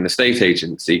from back in the estate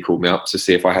agency called me up to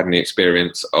see if I had any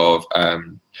experience of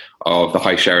the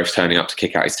High Sheriff turning up to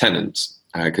kick out his tenants,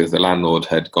 because the landlord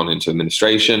had gone into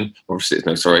administration,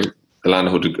 the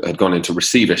landlord had gone into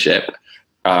receivership.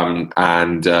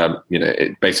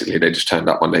 Basically they just turned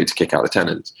up one day to kick out the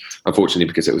tenants. Unfortunately,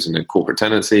 because it was in a corporate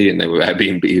tenancy and he was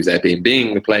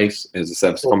Airbnb-ing the place as a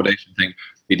service accommodation thing,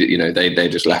 they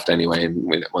just left anyway.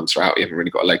 And once they're out, you haven't really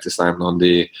got a leg to stand on, do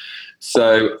you?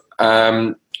 So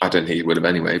I don't think he would have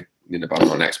anyway, but I'm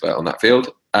not an expert on that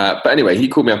field. But anyway, he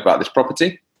called me up about this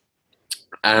property.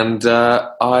 And I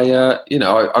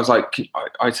was like,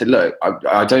 I said, look,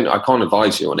 I can't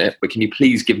advise you on it, but can you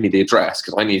please give me the address,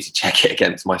 because I need to check it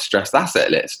against my stressed asset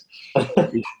list.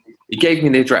 He gave me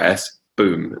the address.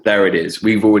 Boom, there it is.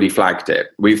 We've already flagged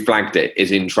it. We've flagged it.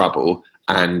 Is in trouble.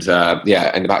 And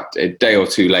and about a day or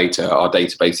two later, our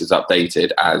database is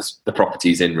updated as the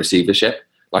property's in receivership.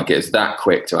 Like, it's that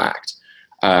quick to act.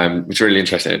 Which is really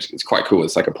interesting. It's quite cool.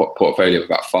 It's like a portfolio of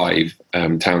about 5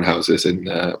 townhouses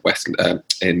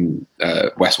in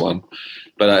West One,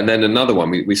 and then another one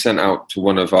we sent out to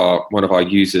one of our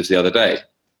users the other day,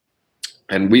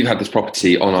 and we've had this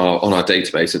property on our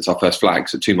database. It's our first flag.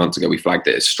 So 2 months ago we flagged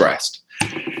it as stressed.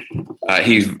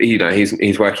 He's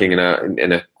working in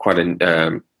a quite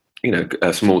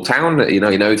a small town. He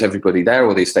knows everybody there.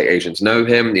 All the estate agents know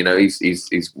him.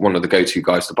 He's one of the go-to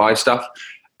guys to buy stuff.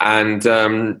 And,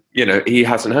 he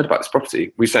hasn't heard about this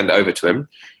property. We send it over to him.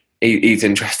 He's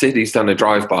interested. He's done a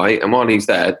drive-by. And while he's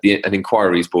there, an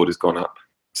inquiries board has gone up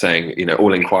saying,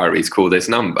 all inquiries, call this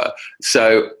number.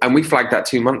 So, and we flagged that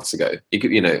 2 months ago.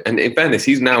 And in fairness,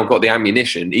 he's now got the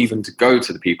ammunition even to go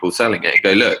to the people selling it and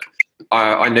go, look,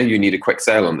 I know you need a quick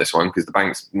sale on this one because the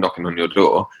bank's knocking on your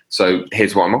door. So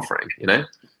here's what I'm offering,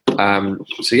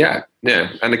 So yeah.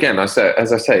 And again, as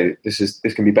I say, this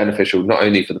can be beneficial not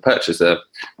only for the purchaser,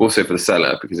 also for the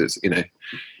seller, because it's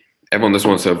everyone just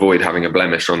wants to avoid having a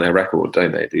blemish on their record,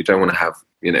 don't they? You don't want to have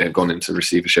gone into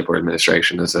receivership or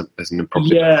administration as an improper.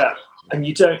 Yeah, and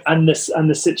you don't, and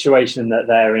the situation that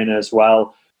they're in as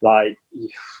well. Like,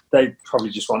 they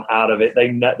probably just want out of it.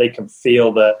 They can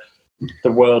feel that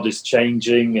the world is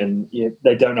changing, and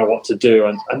they don't know what to do,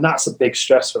 and that's a big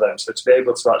stress for them. So to be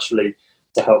able to actually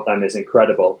to help them is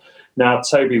incredible. Now,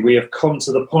 Toby, we have come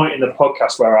to the point in the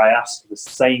podcast where I ask the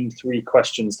same 3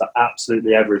 questions to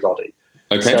absolutely everybody.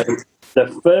 Okay. So the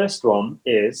first one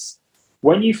is,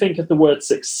 when you think of the word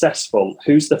successful,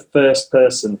 who's the first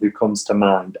person who comes to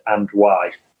mind and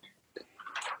why?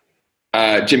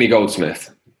 Jimmy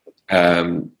Goldsmith.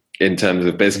 In terms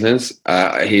of business,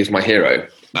 he is my hero.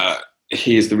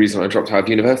 He is the reason I dropped out of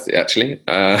university, actually.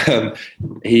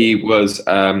 He was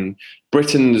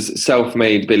Britain's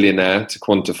self-made billionaire, to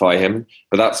quantify him,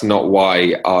 but that's not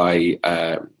why I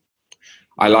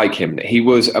like him. He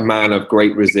was a man of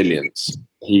great resilience.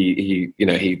 He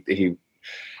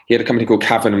had a company called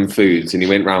Cavenham Foods, and he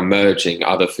went around merging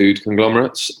other food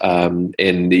conglomerates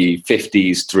in the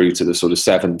 50s through to the sort of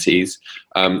 70s.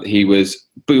 He was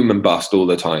boom and bust all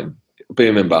the time.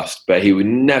 Boom and bust, but he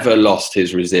never lost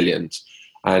his resilience.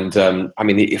 And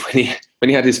when he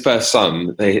had his first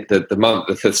son,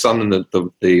 the son and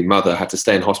the mother had to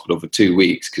stay in hospital for 2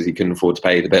 weeks because he couldn't afford to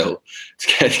pay the bill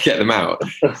to get them out.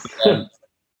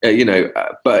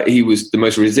 But he was the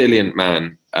most resilient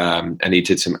man, and he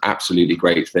did some absolutely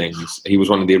great things. He was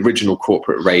one of the original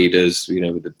corporate raiders,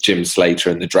 with the Jim Slater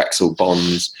and the Drexel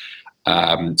bonds.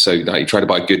 So he tried to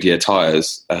buy Goodyear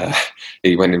tires.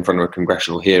 He went in front of a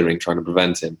congressional hearing trying to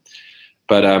prevent him.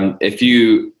 But if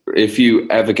you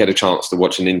ever get a chance to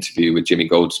watch an interview with Jimmy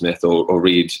Goldsmith or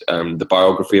read the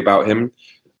biography about him,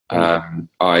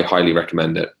 I highly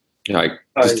recommend it.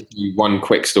 Just to give you one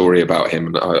quick story about him,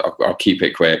 and I'll keep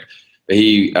it quick.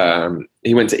 He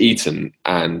went to Eton,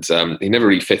 and he never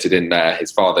really fitted in there.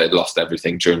 His father had lost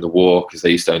everything during the war because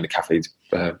they used to own the Café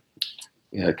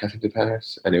de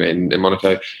Paris, anyway, in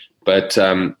Monaco. But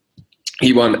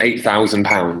he won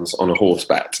 £8,000 on a horse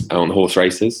bet, on horse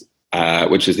races,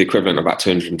 which is the equivalent of about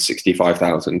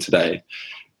 265,000 today.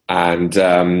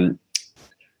 And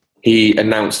he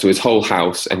announced to his whole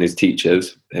house and his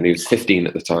teachers, and he was 15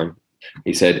 at the time,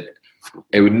 he said,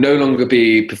 "It would no longer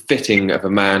be befitting of a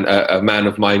man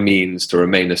of my means to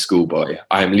remain a schoolboy.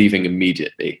 I am leaving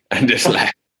immediately," and just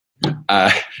left.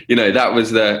 That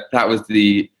was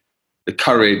the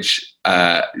courage,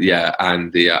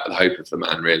 and the hope of the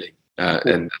man, really.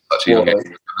 And such a young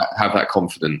age, have that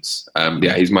confidence.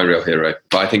 He's my real hero.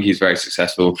 But I think he's very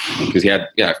successful because he had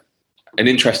an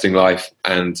interesting life,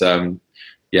 and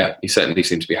he certainly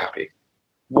seemed to be happy.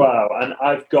 Wow, and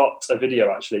I've got a video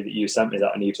actually that you sent me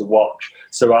that I need to watch.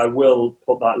 So I will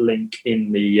put that link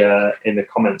in the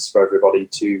comments for everybody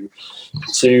to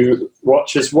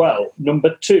watch as well.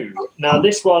 Number 2. Now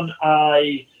this one,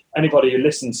 anybody who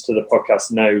listens to the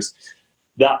podcast knows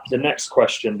that the next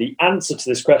question, the answer to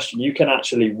this question, you can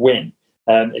actually win.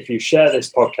 If you share this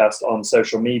podcast on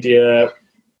social media,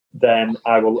 then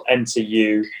I will enter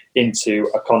you into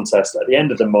a contest at the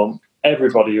end of the month.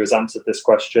 Everybody who has answered this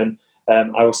question,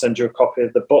 I will send you a copy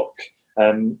of the book,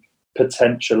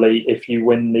 potentially, if you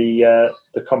win the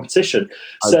competition.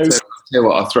 I'll tell you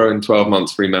what, I'll throw in 12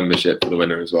 months free membership for the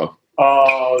winner as well.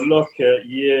 Oh, look at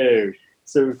you.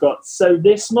 So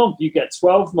this month you get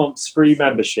 12 months free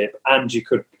membership, and you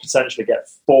could potentially get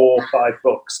 4 or 5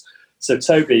 books. So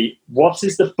Toby, what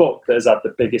is the book that has had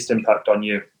the biggest impact on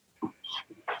you?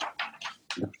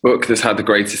 The book that's had the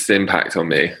greatest impact on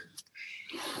me?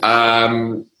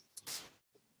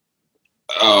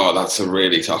 That's a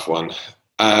really tough one.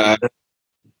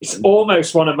 It's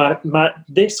almost one of my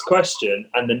this question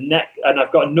and and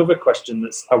I've got another question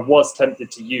that I was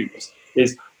tempted to use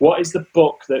is, what is the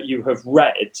book that you have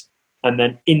read and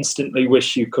then instantly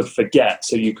wish you could forget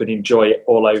so you could enjoy it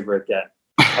all over again?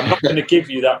 I'm not going to give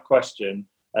you that question,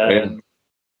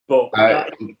 but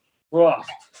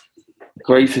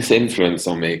greatest influence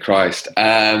on me, Christ.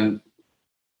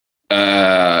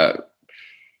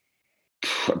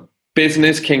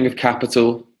 Business, King of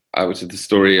Capital, which is the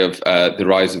story of the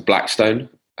rise of Blackstone.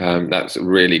 That's a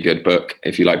really good book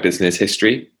if you like business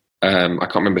history. I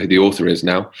can't remember who the author is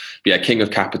now. But King of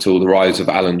Capital, the rise of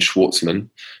Alan Schwartzman.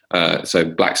 So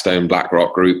Blackstone,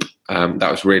 BlackRock Group.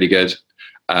 That was really good.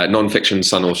 Non-fiction,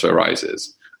 Sun Also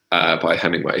Rises by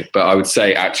Hemingway. But I would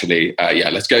say actually,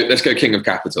 let's go King of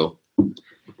Capital.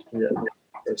 Yeah,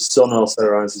 Sun Also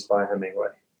Rises by Hemingway.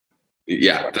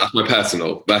 Yeah, that's my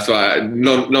personal. That's why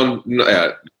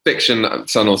fiction,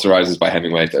 Sun Also Rises by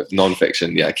Hemingway.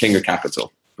 Non-fiction, King of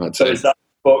Capital. So is that a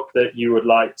book that you would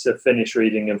like to finish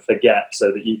reading and forget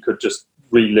so that you could just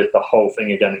relive the whole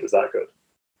thing again? It was that good.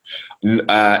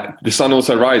 The Sun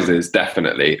Also Rises,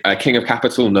 definitely. King of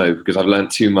Capital, no, because I've learned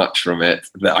too much from it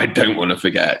that I don't want to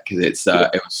forget, because it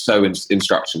was so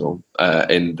instructional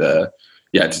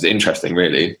it's interesting,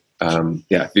 really.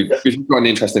 If you've got an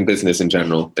interest in business in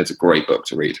general, it's a great book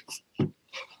to read.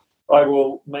 I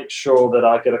will make sure that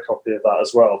I get a copy of that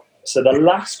as well. So the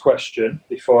last question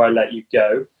before I let you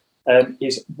go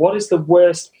is, what is the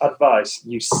worst advice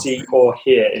you see or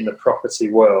hear in the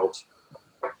property world?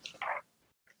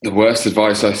 The worst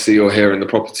advice I see or hear in the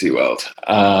property world?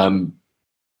 That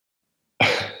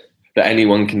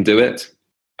anyone can do it.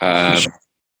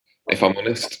 If I'm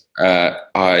honest,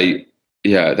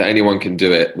 that anyone can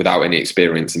do it without any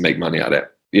experience and make money at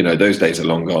it. Those days are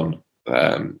long gone.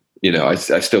 I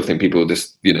still think people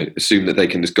just, assume that they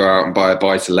can just go out and buy a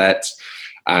buy-to-let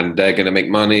and they're going to make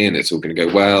money and it's all going to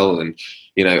go well. And,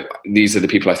 these are the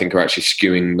people I think are actually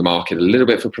skewing the market a little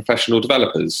bit for professional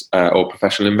developers or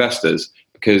professional investors,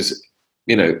 because,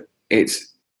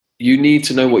 you need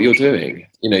to know what you're doing.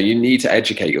 You need to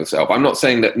educate yourself. I'm not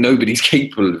saying that nobody's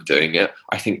capable of doing it.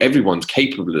 I think everyone's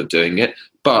capable of doing it,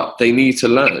 but they need to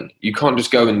learn. You can't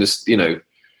just go and just, you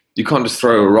can't just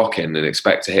throw a rock in and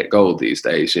expect to hit gold these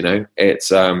days.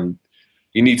 It's,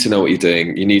 you need to know what you're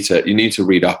doing. You need to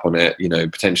read up on it,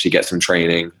 potentially get some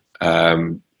training.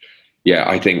 I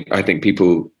think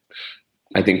people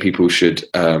should,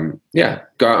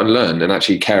 go out and learn and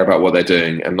actually care about what they're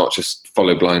doing and not just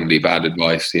follow blindly bad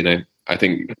advice. I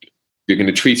think if you're going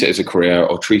to treat it as a career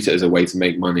or treat it as a way to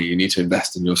make money, you need to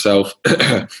invest in yourself,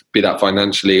 be that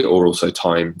financially or also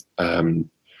time.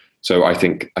 So I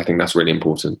think that's really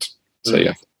important. So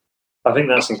yeah. I think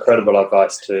that's incredible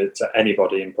advice to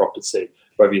anybody in property,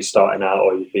 whether you're starting out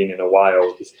or you've been in a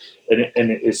while.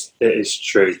 And it is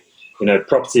true. You know,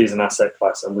 property is an asset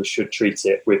class, and we should treat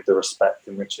it with the respect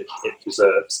in which it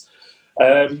deserves.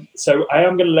 So I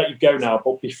am going to let you go now,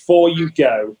 but before you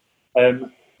go,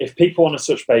 if people want to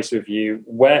touch base with you,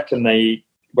 where can they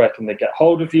get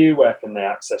hold of you? Where can they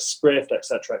access Sprift,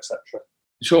 etc., etc.?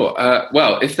 Sure.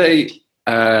 Well, if they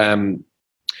want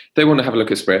to have a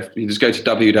look at Sprift, you just go to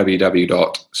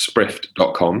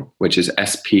www.sprift.com, which is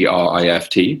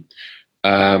SPRIFT.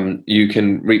 You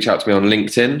can reach out to me on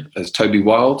LinkedIn as Toby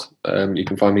Wild. You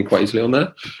can find me quite easily on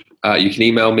there. You can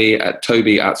email me at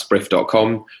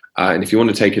toby@sprift.com. And if you want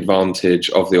to take advantage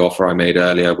of the offer I made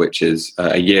earlier, which is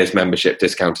a year's membership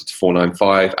discounted to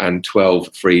 $495 and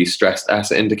 12 free stressed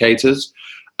asset indicators,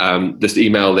 just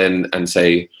email in and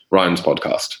say Ryan's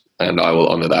podcast, and I will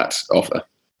honour that offer.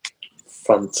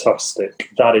 Fantastic.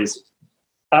 That is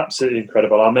absolutely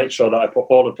incredible. I'll make sure that I put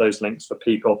all of those links for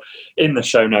people in the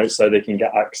show notes so they can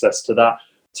get access to that.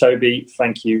 Toby,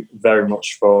 thank you very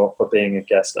much for being a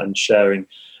guest and sharing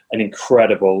an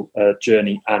incredible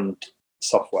journey and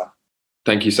software.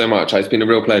 Thank you so much. It's been a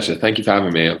real pleasure. Thank you for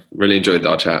having me. I really enjoyed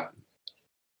our chat.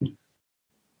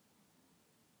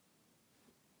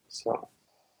 So